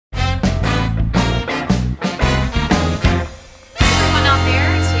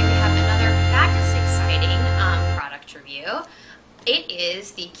It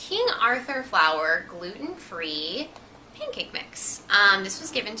is the King Arthur Flour Gluten-Free Pancake Mix. This was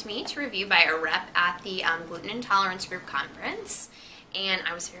given to me to review by a rep at the Gluten Intolerance Group Conference, and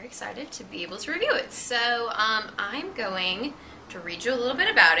I was very excited to be able to review it. So I'm going to read you a little bit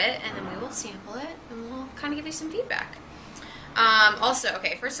about it, and then we will sample it, and we'll kind of give you some feedback.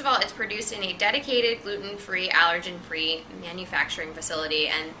 Okay, first of all, it's produced in a dedicated gluten-free, allergen-free manufacturing facility,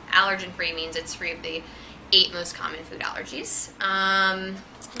 and allergen-free means it's free of the 8 most common food allergies.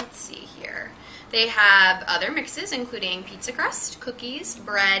 Let's see here. They have other mixes, including pizza crust, cookies,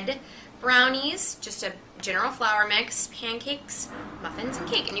 bread, brownies, just a general flour mix, pancakes, muffins, and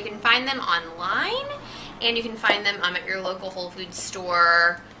cake. And you can find them online, and you can find them at your local Whole Foods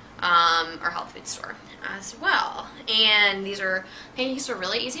store or health food store as well. And these pancakes are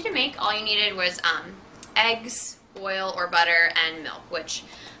really easy to make. All you needed was eggs, oil or butter, and milk, which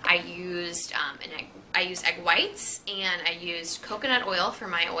I used I used egg whites, and I used coconut oil for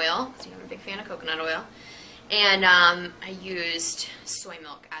my oil, because I'm a big fan of coconut oil, and I used soy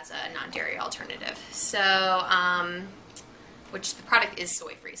milk as a non-dairy alternative. So, which the product is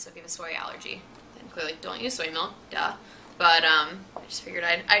soy-free, so if you have a soy allergy, then clearly don't use soy milk, duh. But I just figured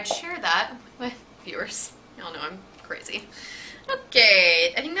I'd share that with my viewers. Y'all know I'm crazy.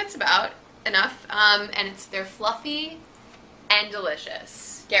 Okay, I think that's about enough, and they're fluffy and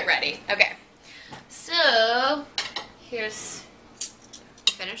delicious. Get ready. Okay, so here's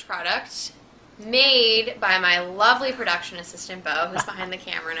the finished product, made by my lovely production assistant, Bo, who's behind the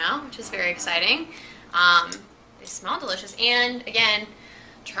camera now, which is very exciting. They smell delicious, and again,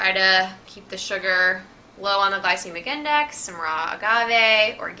 try to keep the sugar low on the glycemic index, some raw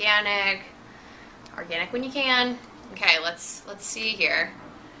agave, organic when you can. Okay, let's see here.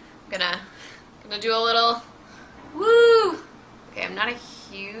 I'm gonna do a little woo. Okay, I'm not a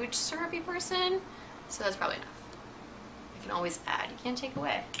huge syrupy person, so that's probably enough. I can always add, you can't take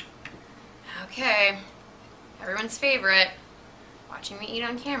away. Okay, everyone's favorite, watching me eat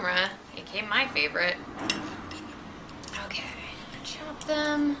on camera, aka my favorite. Okay, chop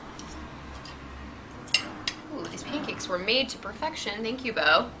them. Ooh, these pancakes were made to perfection. Thank you,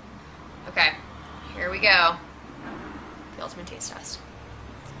 Bo. Okay, here we go. The ultimate taste test.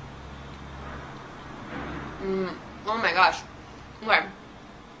 Oh my gosh. Okay.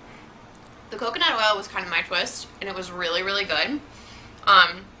 The coconut oil was kind of my twist, and it was really, really good.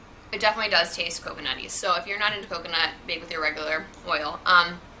 It definitely does taste coconutty. So if you're not into coconut, bake with your regular oil.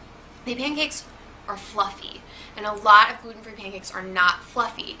 The pancakes are fluffy, and a lot of gluten-free pancakes are not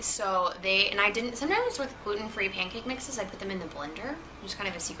fluffy. So sometimes with gluten-free pancake mixes, I put them in the blender. It's kind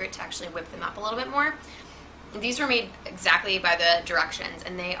of a secret to actually whip them up a little bit more. These were made exactly by the directions,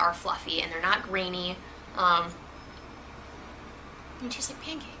 and they are fluffy, and they're not grainy. They taste like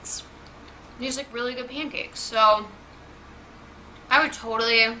pancakes. They taste like really good pancakes. So I would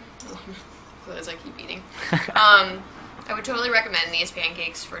totally, as I keep eating, I would totally recommend these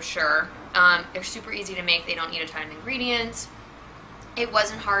pancakes for sure. They're super easy to make. They don't need a ton of ingredients. It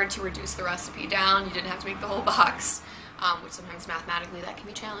wasn't hard to reduce the recipe down. You didn't have to make the whole box, which sometimes mathematically that can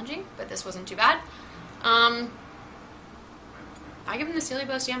be challenging, but this wasn't too bad. I give them the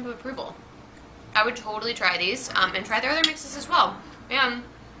Celiebo stamp of approval. I would totally try these, and try their other mixes as well. And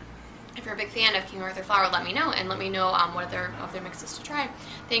if you're a big fan of King Arthur Flour, let me know, and let me know what other mixes to try.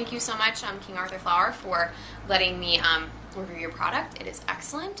 Thank you so much, King Arthur Flour, for letting me review your product. It is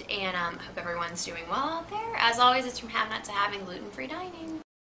excellent, and I hope everyone's doing well out there. As always, it's from Have Not to Having Gluten-Free Dining.